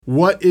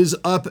What is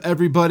up,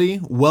 everybody?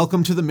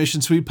 Welcome to the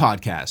Mission Suite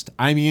podcast.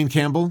 I'm Ian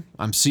Campbell.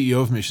 I'm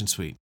CEO of Mission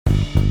Suite.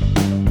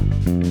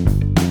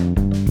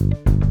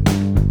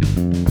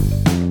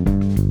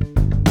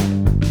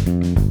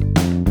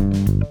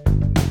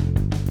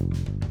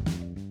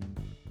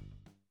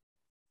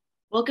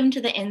 Welcome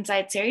to the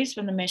Insight series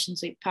from the Mission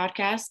Suite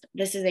podcast.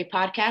 This is a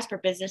podcast for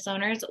business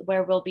owners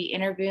where we'll be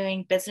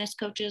interviewing business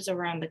coaches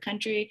around the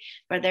country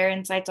for their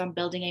insights on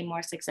building a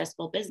more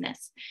successful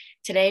business.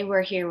 Today,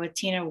 we're here with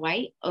Tina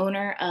White,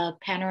 owner of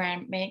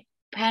Panoramic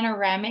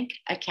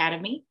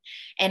Academy,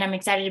 and I'm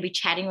excited to be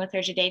chatting with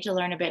her today to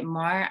learn a bit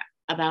more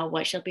about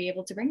what she'll be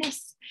able to bring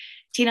us.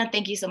 Tina,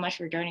 thank you so much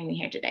for joining me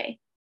here today.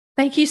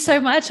 Thank you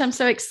so much. I'm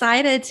so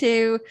excited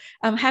to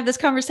have this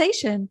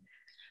conversation.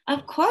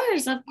 Of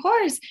course.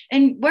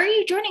 And where are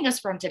you joining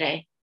us from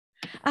today?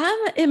 I'm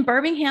in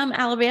Birmingham,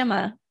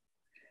 Alabama.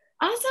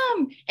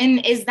 Awesome.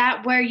 And is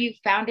that where you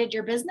founded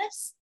your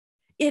business?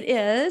 It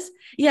is.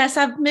 Yes,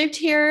 I've moved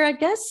here, I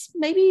guess,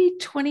 maybe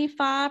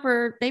 25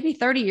 or maybe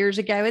 30 years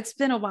ago. It's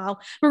been a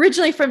while. I'm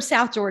originally from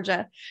South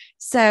Georgia.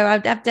 So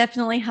I've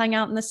definitely hung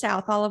out in the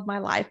South all of my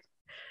life.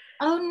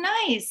 Oh,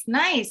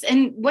 nice.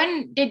 And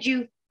when did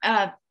you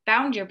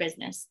found your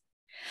business?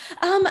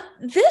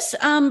 This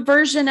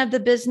version of the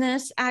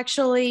business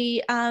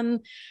actually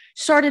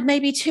started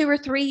maybe 2 or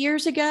 3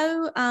 years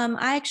ago.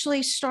 I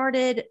actually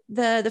started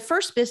the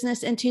first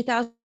business in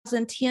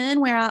 2010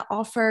 where I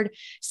offered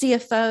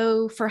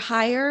CFO for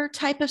hire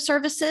type of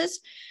services.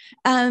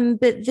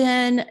 But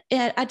then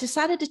I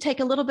decided to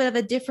take a little bit of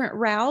a different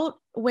route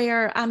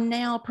where I'm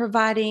now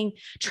providing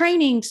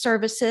training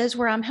services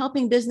where I'm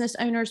helping business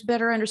owners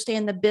better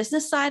understand the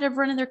business side of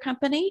running their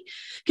company.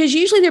 Because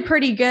usually they're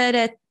pretty good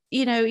at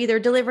either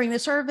delivering the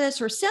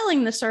service or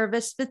selling the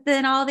service, but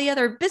then all the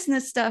other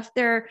business stuff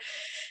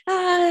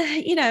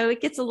it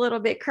gets a little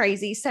bit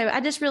crazy. So I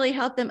just really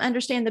help them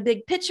understand the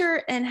big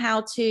picture and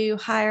how to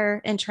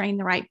hire and train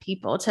the right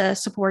people to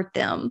support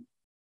them.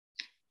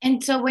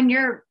 And so when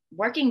you're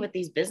working with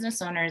these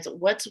business owners,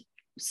 what's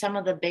some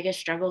of the biggest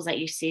struggles that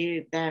you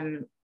see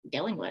them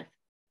dealing with?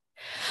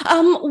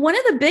 One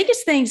of the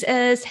biggest things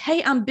is,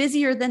 hey, I'm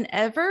busier than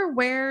ever.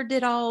 Where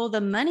did all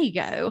the money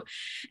go?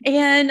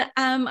 And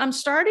I'm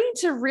starting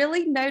to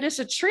really notice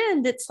a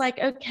trend. It's like,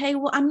 okay,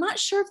 well, I'm not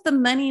sure if the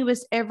money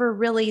was ever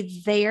really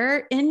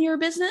there in your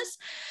business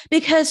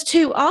because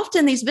too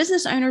often these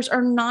business owners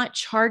are not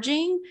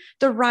charging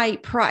the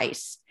right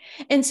price.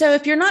 And so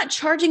if you're not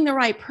charging the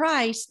right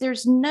price,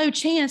 there's no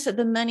chance that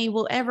the money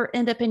will ever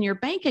end up in your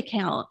bank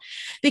account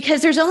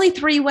because there's only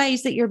 3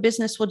 ways that your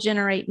business will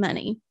generate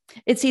money.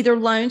 It's either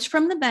loans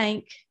from the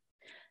bank,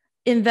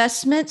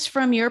 investments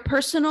from your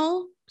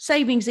personal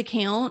savings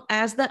account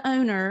as the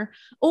owner,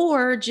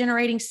 or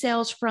generating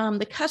sales from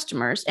the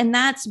customers. And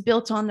that's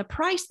built on the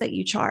price that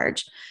you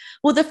charge.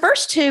 Well, the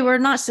first 2 are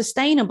not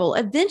sustainable.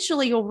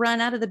 Eventually, you'll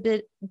run out of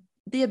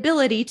the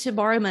ability to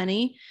borrow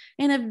money,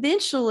 and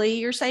eventually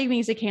your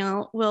savings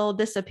account will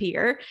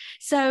disappear.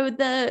 So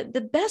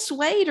the best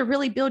way to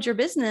really build your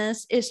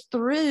business is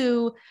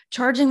through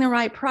charging the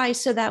right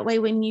price. So that way,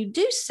 when you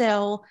do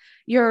sell,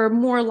 you're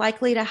more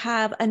likely to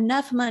have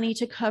enough money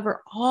to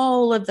cover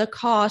all of the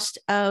cost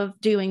of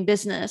doing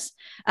business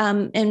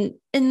and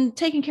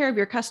taking care of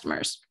your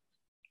customers.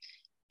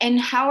 And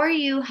how are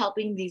you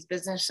helping these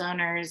business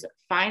owners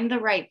find the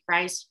right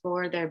price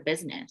for their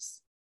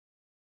business?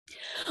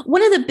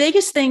 One of the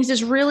biggest things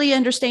is really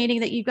understanding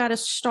that you've got to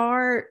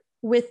start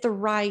with the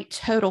right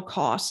total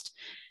cost.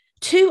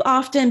 Too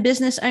often,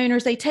 business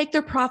owners, they take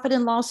their profit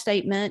and loss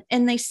statement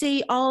and they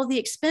see all the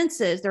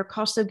expenses, their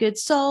cost of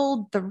goods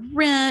sold, the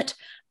rent,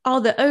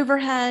 all the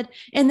overhead,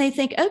 and they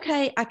think,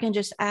 okay, I can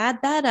just add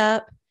that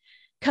up,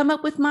 come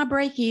up with my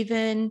break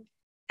even,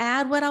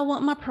 add what I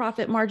want my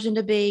profit margin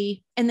to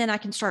be, and then I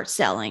can start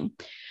selling.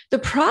 The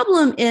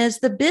problem is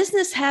the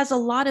business has a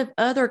lot of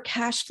other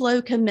cash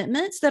flow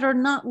commitments that are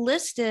not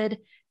listed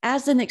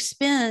as an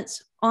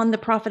expense on the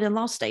profit and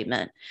loss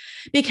statement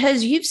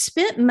because you've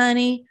spent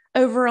money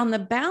over on the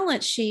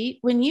balance sheet.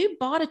 When you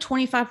bought a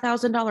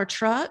 $25,000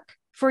 truck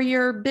for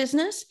your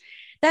business,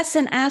 that's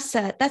an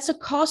asset. That's a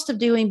cost of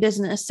doing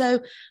business. So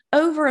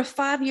over a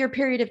 5-year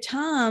period of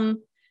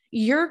time,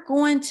 you're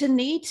going to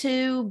need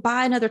to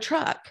buy another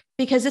truck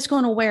because it's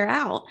going to wear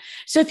out.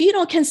 So if you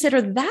don't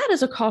consider that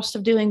as a cost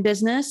of doing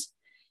business,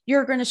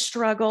 you're going to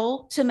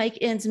struggle to make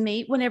ends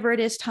meet whenever it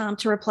is time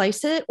to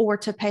replace it or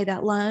to pay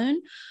that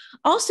loan.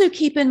 Also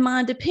keep in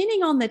mind,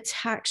 depending on the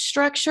tax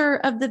structure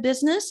of the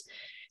business,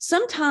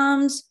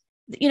 sometimes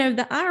the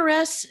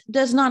IRS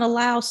does not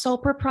allow sole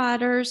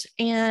proprietors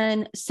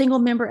and single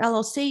member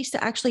LLCs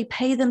to actually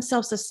pay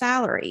themselves a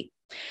salary.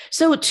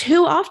 So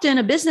too often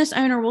a business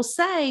owner will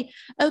say,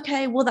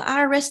 okay, well, the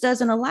IRS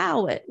doesn't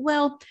allow it.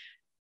 Well,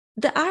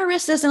 the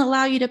IRS doesn't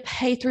allow you to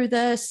pay through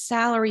the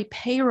salary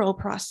payroll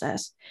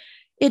process.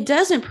 It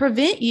doesn't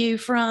prevent you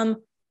from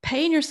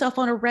paying yourself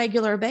on a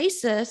regular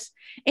basis.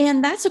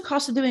 And that's a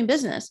cost of doing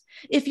business.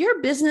 If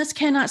your business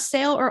cannot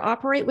sell or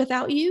operate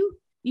without you,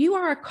 you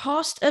are a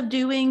cost of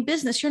doing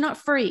business. You're not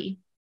free.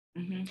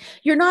 Mm-hmm.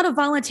 You're not a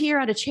volunteer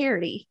at a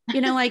charity.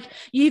 Like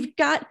you've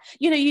got,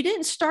 you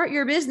didn't start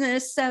your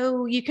business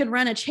so you could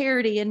run a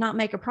charity and not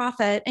make a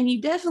profit. And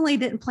you definitely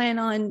didn't plan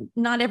on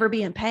not ever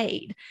being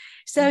paid.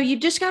 So you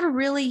just got to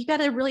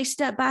really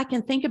step back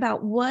and think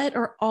about what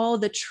are all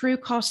the true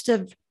costs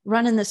of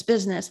running this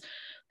business.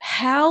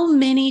 How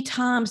many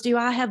times do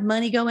I have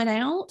money going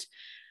out?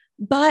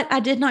 But I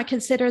did not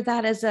consider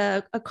that as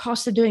a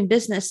cost of doing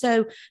business.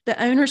 So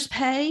the owner's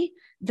pay,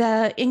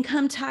 the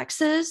income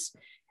taxes,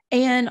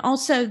 and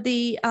also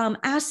the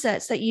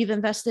assets that you've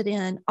invested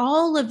in,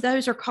 all of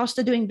those are cost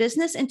of doing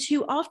business. And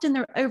too often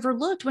they're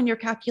overlooked when you're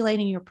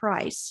calculating your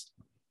price.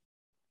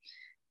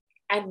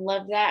 I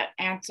love that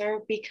answer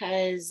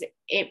because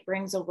it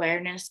brings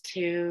awareness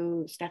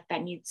to stuff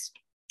that needs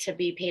to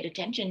be paid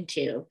attention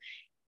to.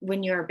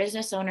 When you're a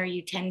business owner,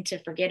 you tend to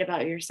forget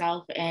about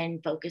yourself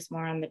and focus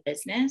more on the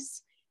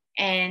business.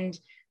 And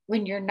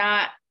when you're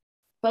not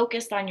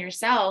focused on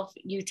yourself,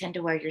 you tend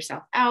to wear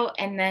yourself out.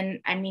 And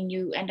then,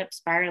 you end up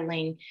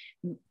spiraling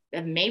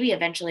maybe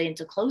eventually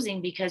into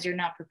closing because you're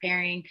not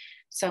preparing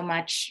so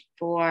much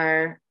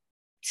for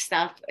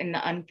stuff in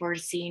the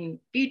unforeseen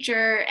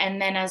future.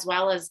 And then as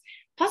well as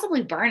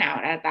possibly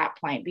burnout at that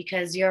point,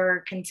 because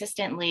you're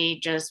consistently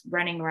just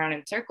running around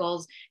in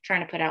circles,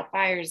 trying to put out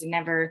fires and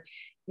never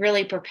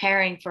really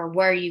preparing for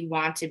where you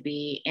want to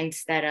be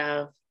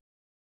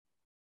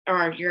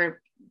or you're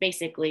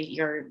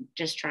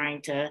just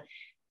trying to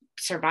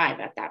survive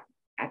at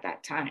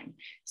that time.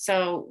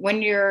 So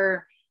when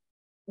you're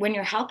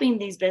helping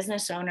these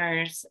business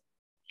owners,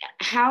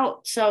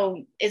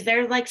 is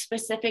there like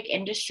specific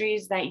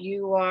industries that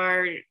you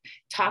are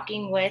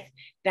talking with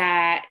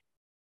that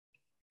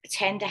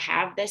tend to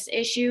have this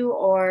issue,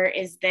 or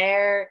is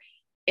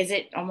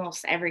it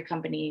almost every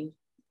company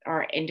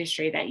or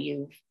industry that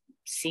you've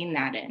seen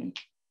that in?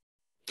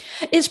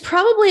 It's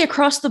probably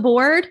across the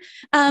board.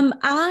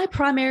 I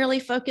primarily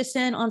focus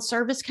in on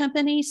service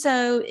companies.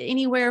 So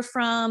anywhere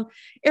from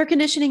air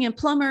conditioning and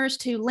plumbers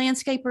to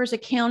landscapers,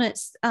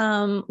 accountants,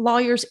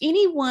 lawyers,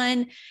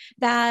 anyone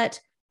that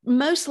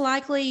most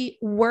likely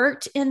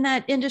worked in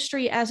that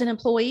industry as an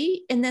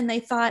employee. And then they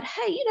thought,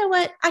 hey, you know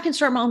what? I can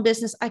start my own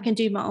business. I can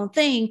do my own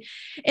thing.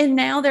 And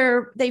now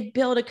they've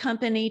built a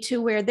company to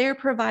where they're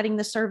providing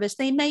the service.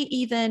 They may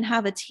even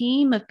have a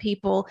team of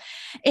people.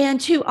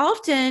 And too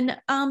often,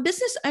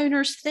 business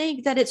owners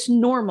think that it's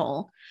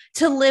normal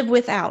to live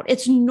without.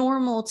 It's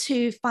normal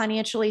to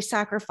financially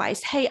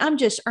sacrifice. Hey, I'm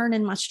just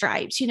earning my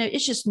stripes.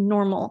 It's just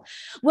normal.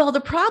 Well,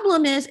 the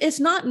problem is it's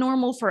not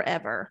normal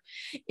forever.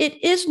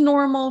 It is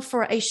normal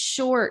for a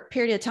short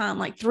period of time,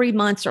 like 3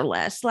 months or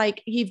less.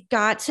 Like you've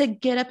got to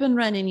get up and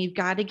running. You've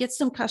got to get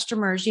some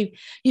customers.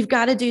 You've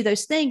got to do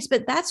those things.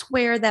 But that's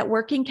where that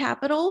working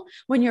capital,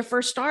 when you're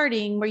first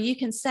starting, where you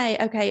can say,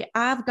 okay,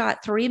 I've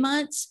got 3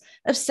 months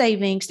of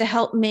savings to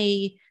help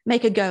me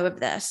make a go of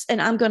this,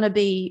 and I'm going to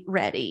be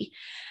ready.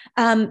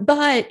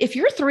 But if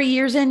you're 3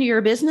 years into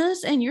your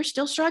business and you're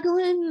still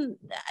struggling,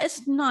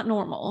 it's not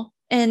normal.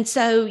 And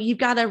so you've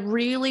got to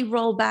really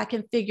roll back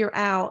and figure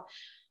out,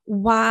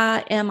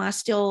 why am I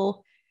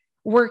still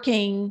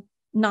working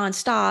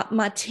nonstop?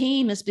 My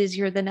team is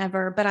busier than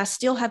ever, but I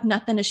still have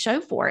nothing to show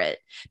for it,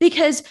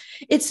 because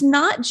it's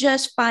not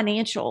just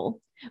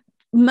financial.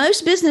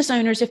 Most business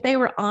owners, if they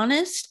were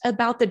honest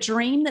about the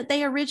dream that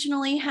they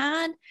originally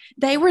had,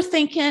 they were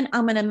thinking,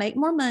 I'm going to make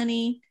more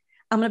money.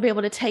 I'm going to be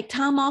able to take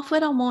time off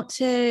when I want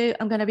to.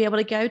 I'm going to be able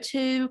to go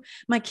to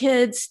my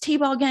kids'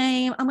 t-ball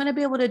game. I'm going to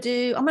be able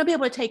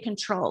to take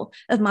control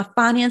of my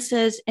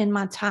finances and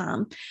my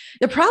time.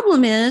 The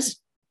problem is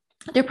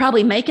they're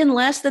probably making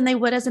less than they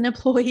would as an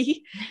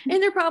employee,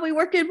 and they're probably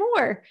working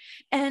more.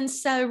 And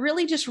so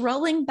really just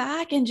rolling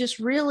back and just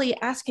really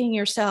asking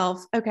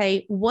yourself,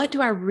 okay, what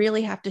do I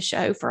really have to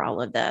show for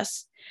all of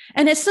this?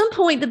 And at some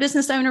point, the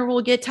business owner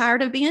will get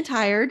tired of being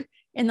tired,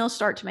 and they'll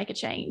start to make a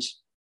change.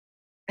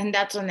 And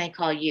that's when they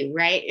call you,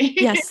 right?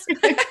 Yes.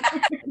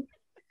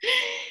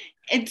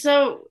 And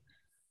so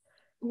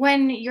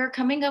when you're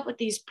coming up with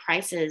these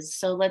prices,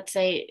 so let's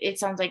say it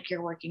sounds like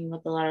you're working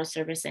with a lot of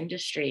service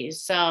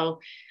industries. So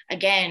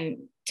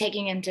again,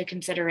 taking into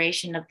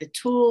consideration of the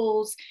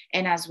tools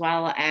and as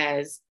well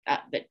as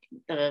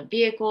the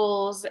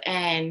vehicles.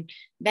 And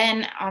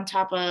then on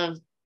top of,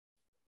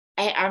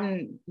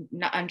 I'm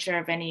not unsure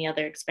of any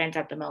other expense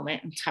at the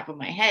moment on top of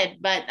my head,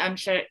 but I'm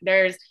sure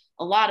there's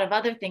a lot of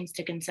other things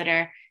to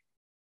consider.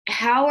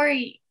 How are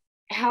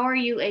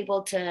you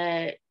able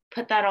to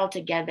put that all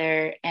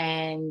together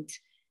and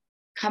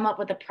come up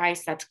with a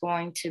price that's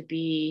going to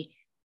be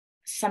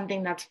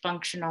something that's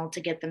functional to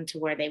get them to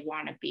where they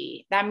want to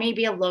be? That may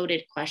be a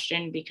loaded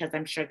question because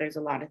I'm sure there's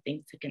a lot of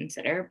things to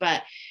consider,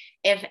 but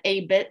if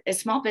a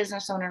small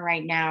business owner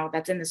right now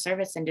that's in the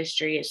service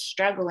industry is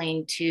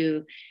struggling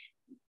to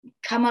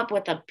come up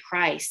with a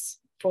price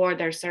for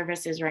their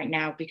services right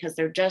now because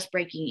they're just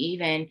breaking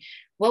even,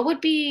 what would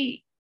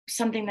be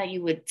something that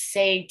you would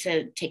say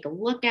to take a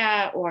look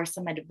at, or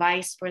some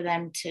advice for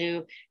them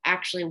to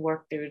actually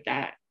work through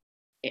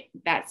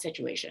that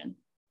situation?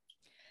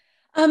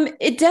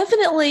 It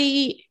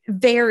definitely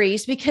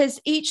varies because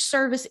each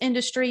service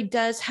industry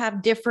does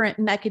have different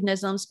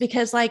mechanisms,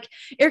 because like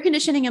air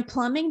conditioning and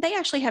plumbing, they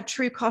actually have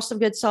true cost of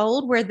goods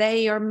sold where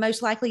they are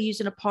most likely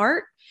using a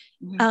part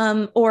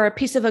or a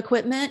piece of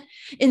equipment.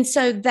 And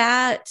so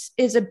that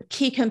is a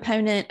key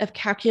component of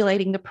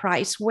calculating the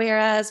price.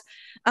 Whereas,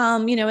 a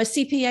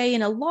CPA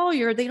and a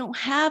lawyer, they don't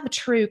have a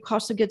true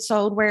cost of goods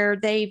sold where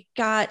they've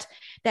got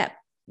that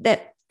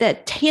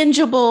that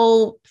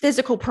tangible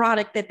physical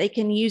product that they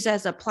can use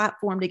as a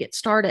platform to get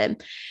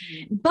started.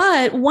 Mm-hmm.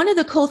 But one of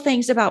the cool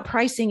things about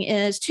pricing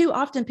is too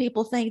often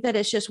people think that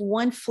it's just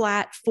one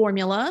flat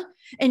formula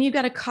and you've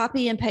got to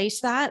copy and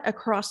paste that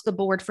across the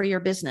board for your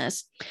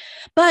business.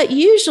 But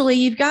usually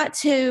you've got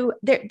to,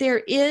 there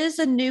is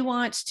a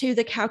nuance to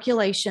the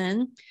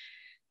calculation,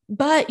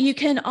 but you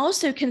can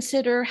also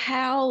consider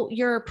how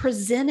you're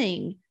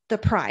presenting the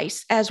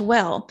price as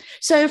well.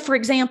 So for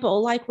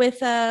example, like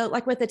with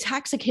a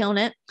tax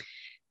accountant,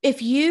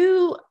 if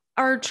you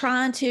are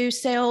trying to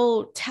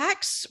sell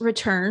tax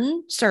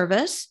return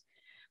service,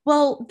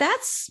 well,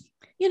 that's,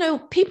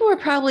 people are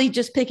probably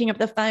just picking up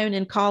the phone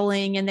and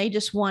calling, and they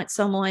just want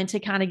someone to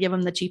kind of give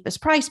them the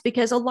cheapest price,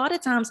 because a lot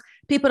of times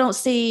people don't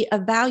see a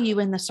value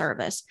in the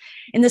service.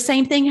 And the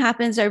same thing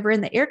happens over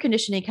in the air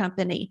conditioning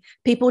company.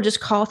 People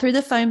just call through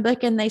the phone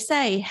book and they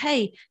say,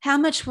 hey, how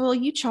much will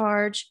you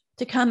charge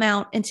to come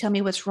out and tell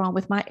me what's wrong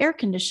with my air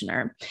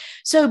conditioner?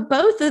 So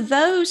both of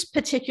those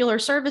particular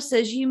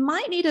services, you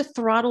might need to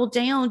throttle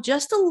down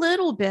just a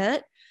little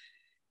bit,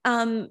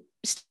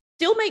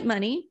 still make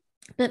money,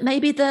 but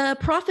maybe the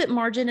profit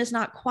margin is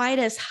not quite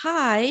as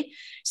high.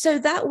 So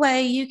that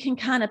way you can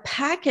kind of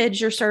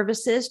package your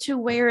services to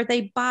where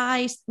they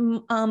buy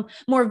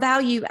more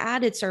value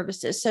added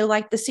services. So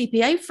like the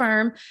CPA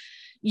firm,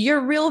 your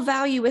real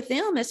value with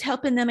them is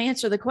helping them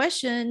answer the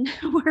question,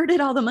 where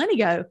did all the money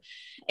go?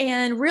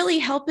 And really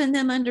helping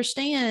them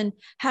understand,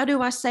 how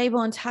do I save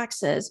on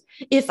taxes?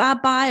 If I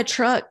buy a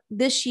truck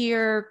this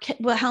year,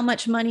 well, how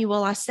much money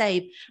will I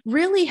save?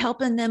 Really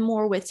helping them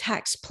more with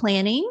tax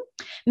planning,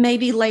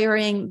 maybe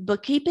layering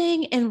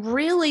bookkeeping, and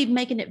really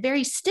making it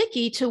very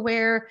sticky to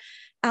where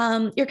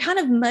you're kind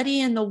of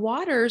muddying the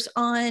waters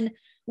on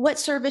what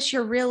service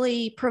you're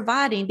really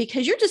providing,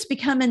 because you're just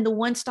becoming the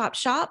one-stop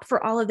shop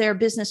for all of their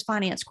business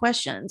finance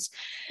questions.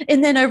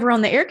 And then over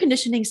on the air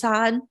conditioning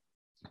side,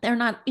 they're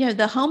not,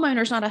 the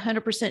homeowner's not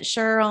 100%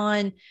 sure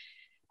on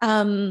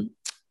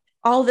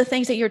all the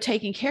things that you're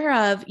taking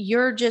care of.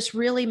 You're just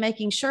really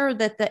making sure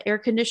that the air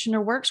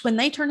conditioner works when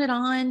they turn it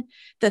on,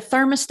 the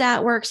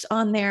thermostat works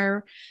on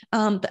their,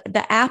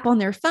 the app on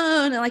their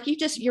phone. Like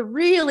you're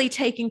really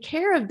taking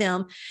care of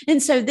them.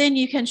 And so then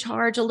you can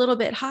charge a little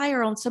bit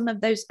higher on some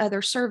of those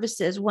other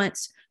services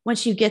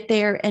once you get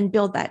there and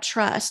build that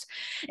trust.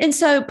 And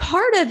so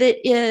part of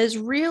it is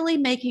really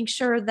making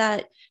sure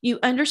that you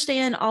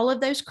understand all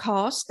of those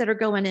costs that are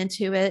going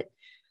into it,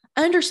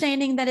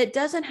 understanding that it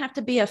doesn't have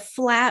to be a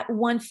flat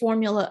one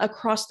formula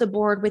across the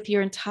board with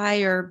your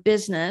entire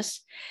business.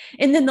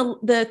 And then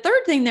the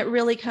third thing that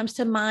really comes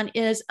to mind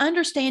is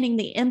understanding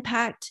the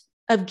impact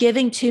of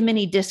giving too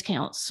many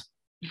discounts.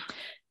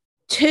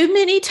 Too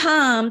many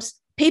times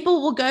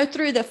people will go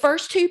through the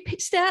first two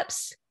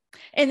steps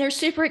and they're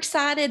super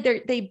excited.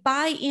 They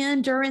buy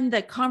in during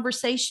the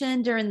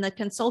conversation, during the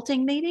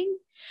consulting meeting.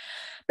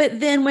 But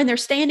then when they're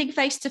standing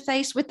face to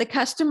face with the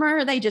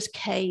customer, they just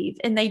cave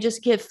and they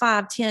just give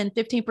 5, 10,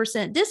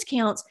 15%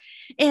 discounts.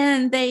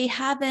 And they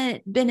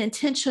haven't been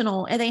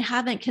intentional and they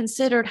haven't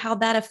considered how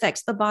that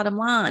affects the bottom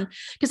line.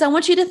 Because I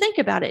want you to think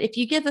about it. If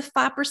you give a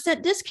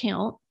 5%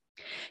 discount,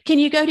 can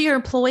you go to your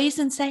employees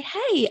and say,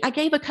 hey, I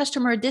gave a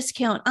customer a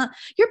discount.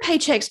 Your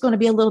paycheck's going to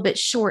be a little bit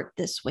short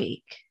this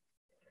week.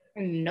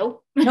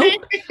 Nope.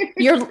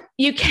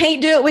 You can't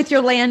do it with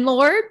your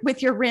landlord,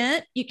 with your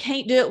rent. You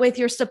can't do it with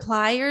your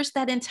suppliers.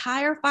 That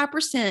entire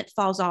 5%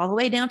 falls all the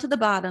way down to the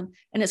bottom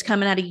and it's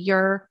coming out of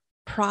your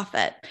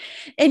profit.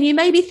 And you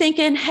may be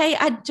thinking, hey,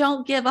 I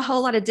don't give a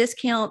whole lot of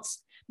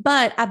discounts,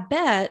 but I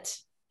bet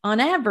on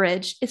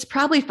average, it's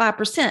probably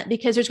 5%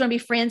 because there's going to be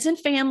friends and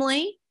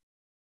family,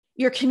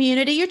 your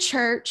community, your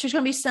church. There's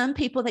going to be some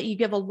people that you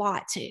give a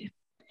lot to.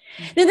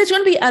 Then there's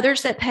going to be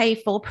others that pay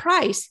full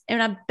price.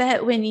 And I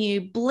bet when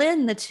you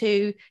blend the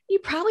two, you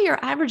probably are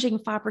averaging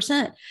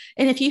 5%.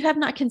 And if you have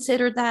not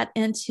considered that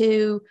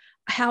into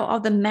how all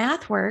the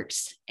math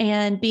works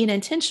and being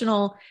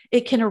intentional,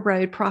 it can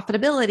erode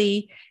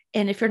profitability.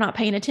 And if you're not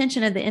paying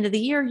attention at the end of the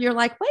year, you're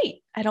like,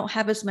 wait, I don't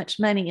have as much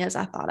money as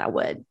I thought I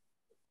would.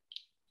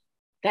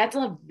 That's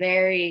a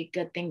very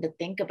good thing to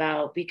think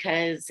about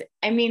because,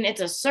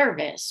 it's a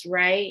service,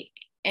 right?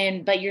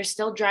 But you're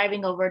still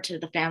driving over to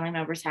the family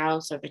member's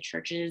house or the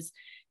church's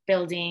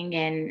building.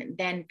 And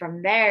then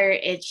from there,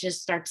 it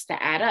just starts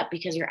to add up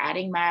because you're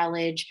adding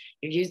mileage,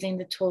 you're using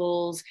the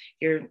tools,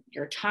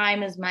 your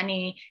time is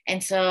money.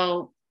 And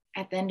so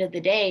at the end of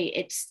the day,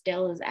 it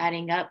still is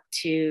adding up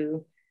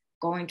to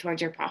going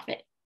towards your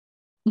profit.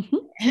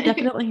 Mm-hmm,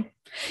 definitely.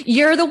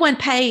 You're the one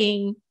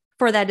paying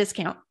for that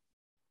discount.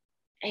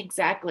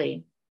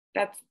 Exactly.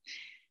 That's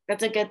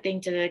that's a good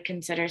thing to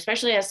consider,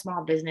 especially as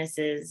small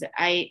businesses.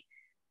 I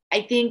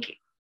think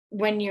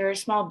when you're a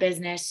small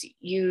business,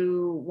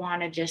 you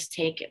want to just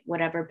take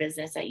whatever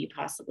business that you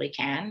possibly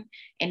can.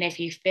 And if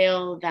you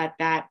feel that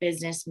that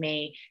business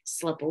may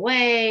slip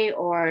away,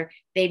 or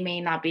they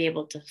may not be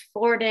able to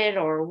afford it,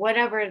 or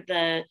whatever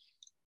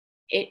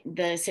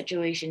the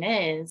situation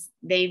is,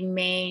 they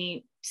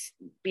may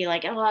be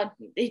like, oh,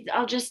 you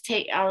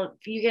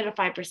get a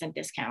 5%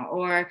 discount,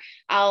 or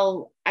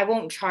I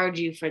won't charge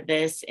you for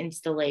this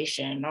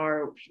installation,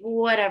 or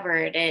whatever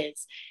it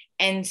is.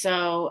 And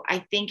so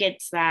I think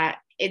it's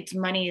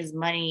money is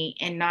money,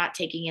 and not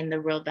taking in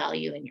the real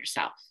value in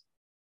yourself.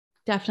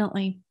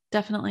 Definitely.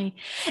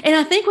 And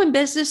I think when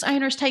business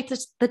owners take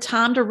the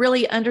time to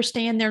really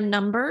understand their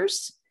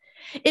numbers,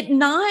 it's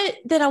not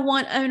that I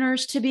want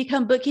owners to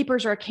become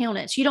bookkeepers or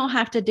accountants. You don't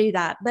have to do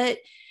that, but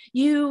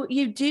you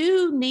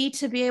do need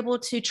to be able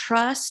to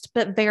trust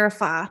but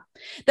verify.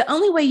 The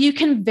only way you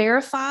can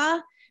verify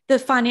the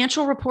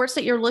financial reports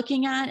that you're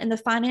looking at and the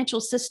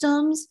financial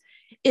systems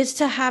is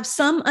to have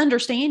some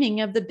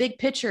understanding of the big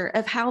picture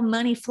of how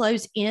money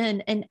flows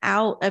in and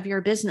out of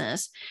your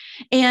business.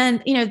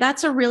 And,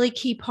 that's a really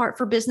key part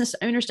for business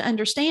owners to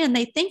understand.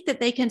 They think that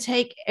they can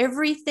take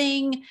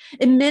everything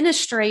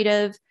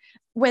administrative,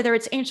 whether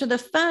it's answer the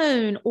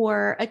phone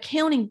or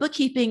accounting,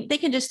 bookkeeping, they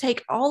can just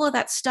take all of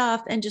that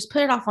stuff and just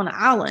put it off on an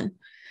island.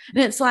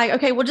 And it's like,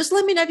 okay, well, just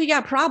let me know if you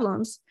got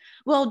problems.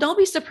 Well, don't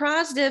be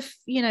surprised if,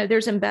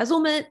 there's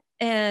embezzlement.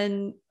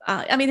 And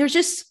you're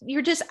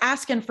just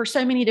asking for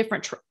so many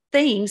different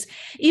things.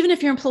 Even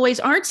if your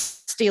employees aren't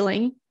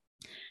stealing,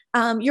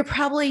 you're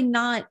probably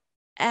not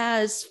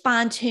as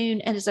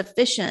fine-tuned and as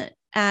efficient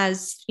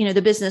as,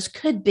 the business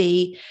could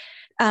be.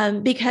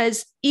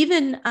 Because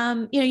even,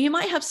 you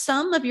might have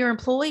some of your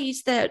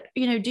employees that,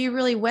 do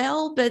really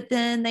well, but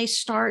then they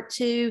start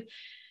to,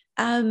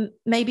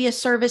 maybe a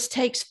service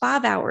takes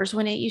 5 hours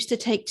when it used to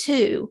take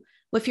 2.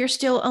 Well, if you're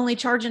still only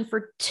charging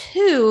for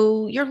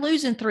 2, you're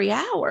losing 3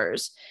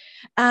 hours.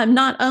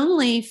 Not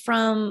only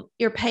from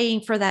you're paying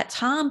for that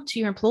time to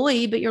your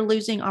employee, but you're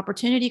losing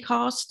opportunity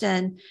cost,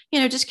 and,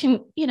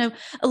 a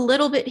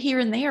little bit here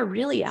and there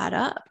really add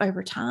up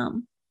over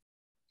time.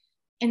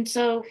 And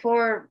so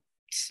for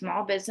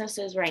small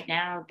businesses right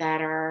now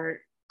that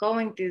are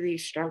going through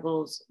these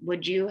struggles,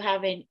 would you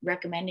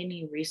recommend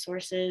any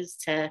resources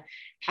to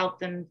help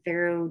them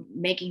through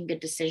making a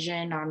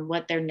decision on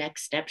what their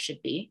next step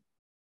should be?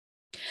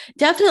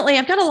 Definitely.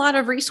 I've got a lot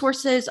of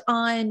resources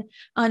on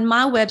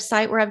my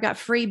website where I've got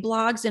free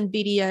blogs and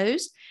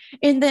videos.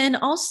 And then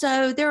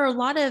also there are a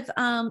lot of,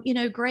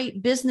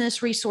 great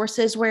business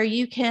resources where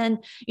you can,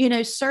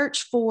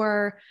 search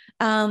for,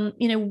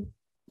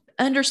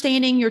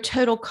 understanding your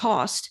total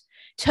cost.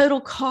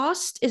 Total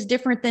cost is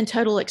different than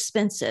total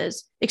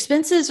expenses.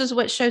 Expenses is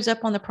what shows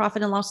up on the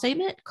profit and loss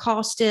statement.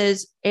 Cost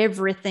is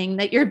everything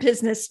that your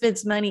business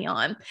spends money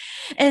on.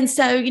 And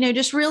so,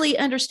 just really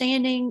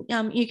understanding,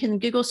 you can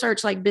Google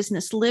search like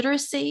business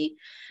literacy,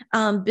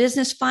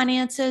 business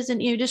finances,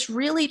 and, just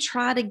really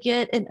try to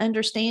get an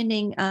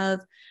understanding of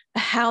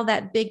how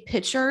that big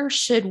picture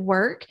should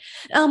work.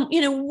 One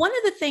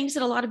of the things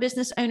that a lot of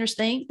business owners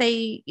think,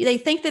 they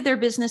think that their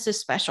business is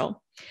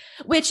special,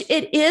 which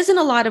it is in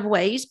a lot of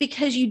ways,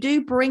 because you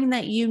do bring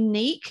that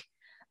unique,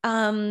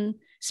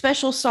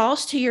 special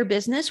sauce to your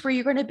business where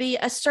you're going to be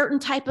a certain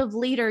type of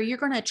leader. You're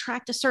going to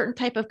attract a certain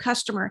type of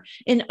customer,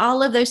 and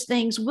all of those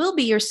things will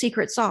be your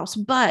secret sauce.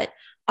 But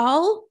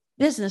all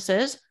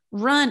businesses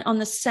run on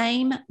the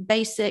same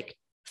basic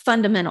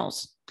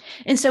fundamentals.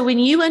 And so when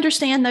you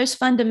understand those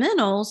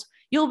fundamentals,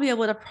 you'll be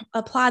able to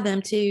apply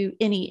them to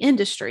any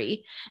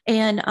industry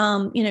and,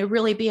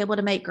 really be able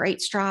to make great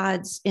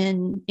strides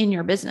in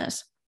your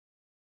business.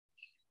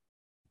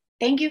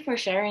 Thank you for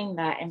sharing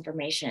that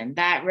information.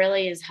 That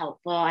really is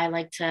helpful. I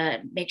like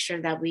to make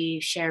sure that we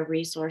share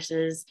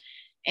resources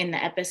in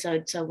the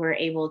episode so we're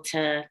able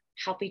to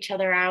help each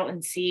other out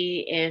and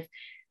see if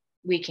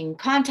we can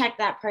contact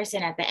that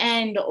person at the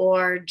end,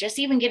 or just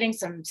even getting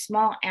some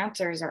small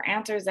answers or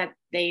answers that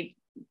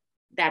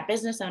that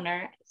business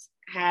owners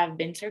have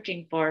been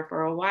searching for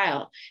a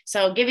while.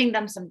 So giving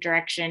them some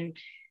direction.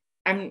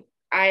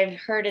 I've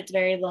heard it's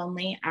very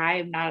lonely.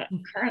 I'm not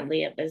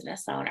currently a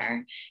business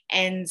owner.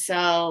 And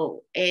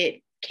so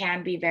it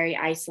can be very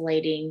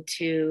isolating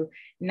to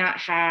not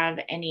have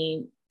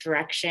any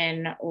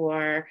direction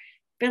or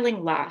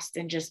feeling lost,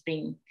 and just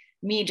being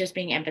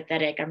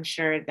empathetic. I'm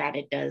sure that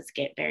it does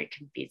get very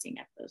confusing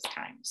at those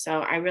times. So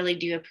I really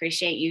do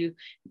appreciate you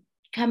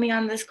coming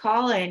on this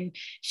call and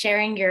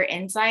sharing your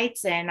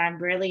insights. And I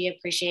really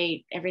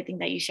appreciate everything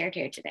that you shared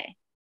here today.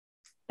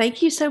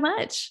 Thank you so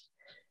much.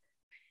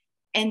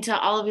 And to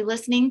all of you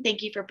listening,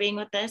 thank you for being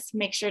with us.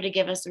 Make sure to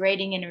give us a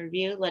rating and a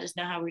review. Let us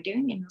know how we're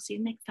doing, and we'll see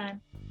you next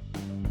time.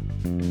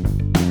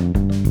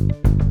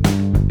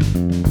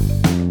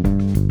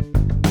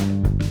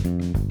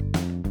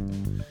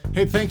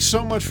 Hey, thanks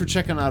so much for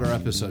checking out our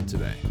episode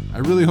today. I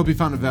really hope you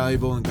found it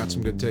valuable and got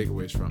some good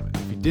takeaways from it.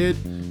 If you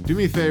did, do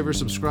me a favor,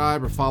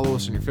 subscribe or follow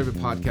us on your favorite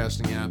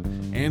podcasting app,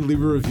 and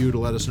leave a review to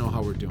let us know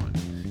how we're doing.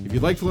 If If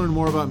you'd like to learn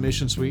more about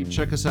Mission Suite,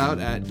 check us out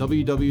at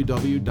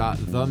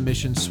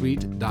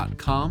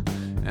www.themissionsuite.com,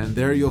 and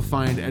there you'll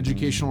find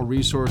educational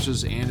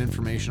resources and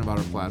information about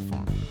our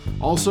platform.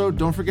 Also,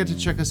 don't forget to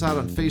check us out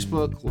on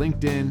Facebook,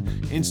 LinkedIn,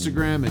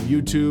 Instagram, and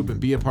YouTube, and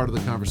be a part of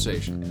the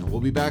conversation. And we'll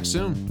be back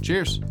soon.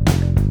 Cheers.